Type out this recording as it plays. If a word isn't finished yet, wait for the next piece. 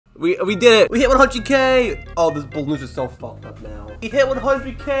We did it. We hit 100K. Oh, those balloons are so fucked up now. We hit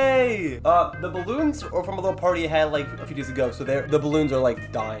 100K. The balloons are from a little party I had like a few days ago. So the balloons are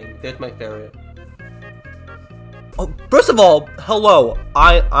like dying. That's my favorite. Oh, first of all, hello.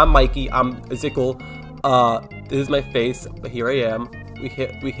 I'm Mikey. I'm Ezekiel. This is my face. But here I am. We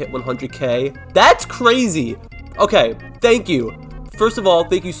hit 100K. That's crazy. Okay, thank you. First of all,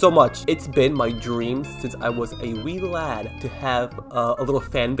 thank you so much. It's been my dream since I was a wee lad to have a little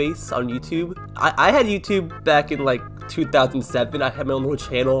fan base on YouTube. I had YouTube back in like 2007. I had my own little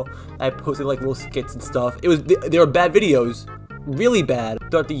channel. I posted like little skits and stuff. They were bad videos, really bad.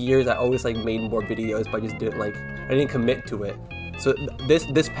 Throughout the years, I always like made more videos, but I just didn't commit to it. So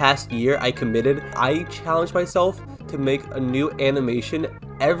this past year, I committed. I challenged myself to make a new animation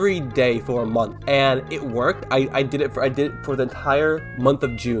every day for a month, and it worked. I did it for the entire month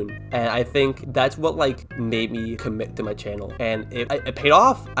of June, and I think that's what like made me commit to my channel, and it paid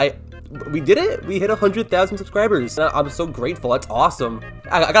off. We did it. We hit 100,000 subscribers. I'm so grateful. That's awesome.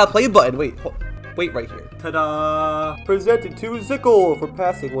 I got a play button. Wait right here. Ta-da! Presented to Ezekiel for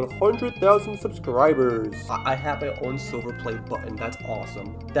passing 100,000 subscribers. I have my own silver play button. That's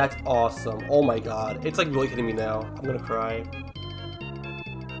awesome. That's awesome. Oh my god. It's like really hitting me now. I'm gonna cry.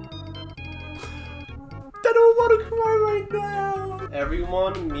 I don't want to cry right now.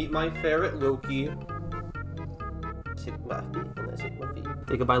 Everyone, meet my favorite Loki. Shake my feet and then shake my feet.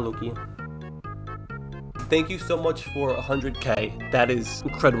 Say goodbye, Loki. Thank you so much for 100K. That is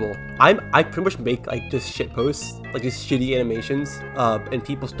incredible. I pretty much make like just shit posts, like just shitty animations, and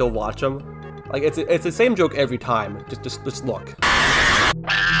people still watch them. Like it's the same joke every time. Just look.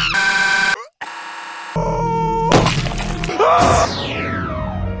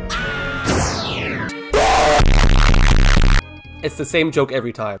 It's the same joke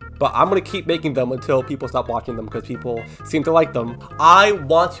every time, but I'm gonna keep making them until people stop watching them because people seem to like them. I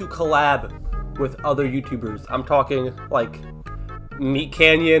want to collab with other YouTubers. I'm talking like Meat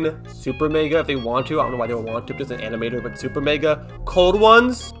Canyon, Super Mega if they want to. I don't know why they don't want to, just an animator, but Super Mega. Cold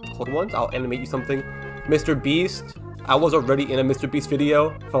Ones, I'll animate you something. Mr. Beast, I was already in a Mr. Beast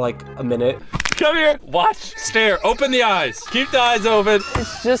video for like a minute. Come here, watch, stare, open the eyes. Keep the eyes open.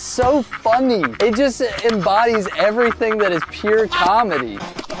 It's just so funny. It just embodies everything that is pure comedy.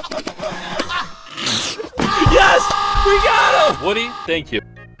 Yes, we got him! Woody, thank you.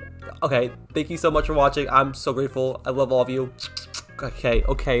 Okay, thank you so much for watching. I'm so grateful. I love all of you. Okay,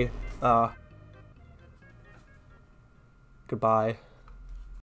 goodbye.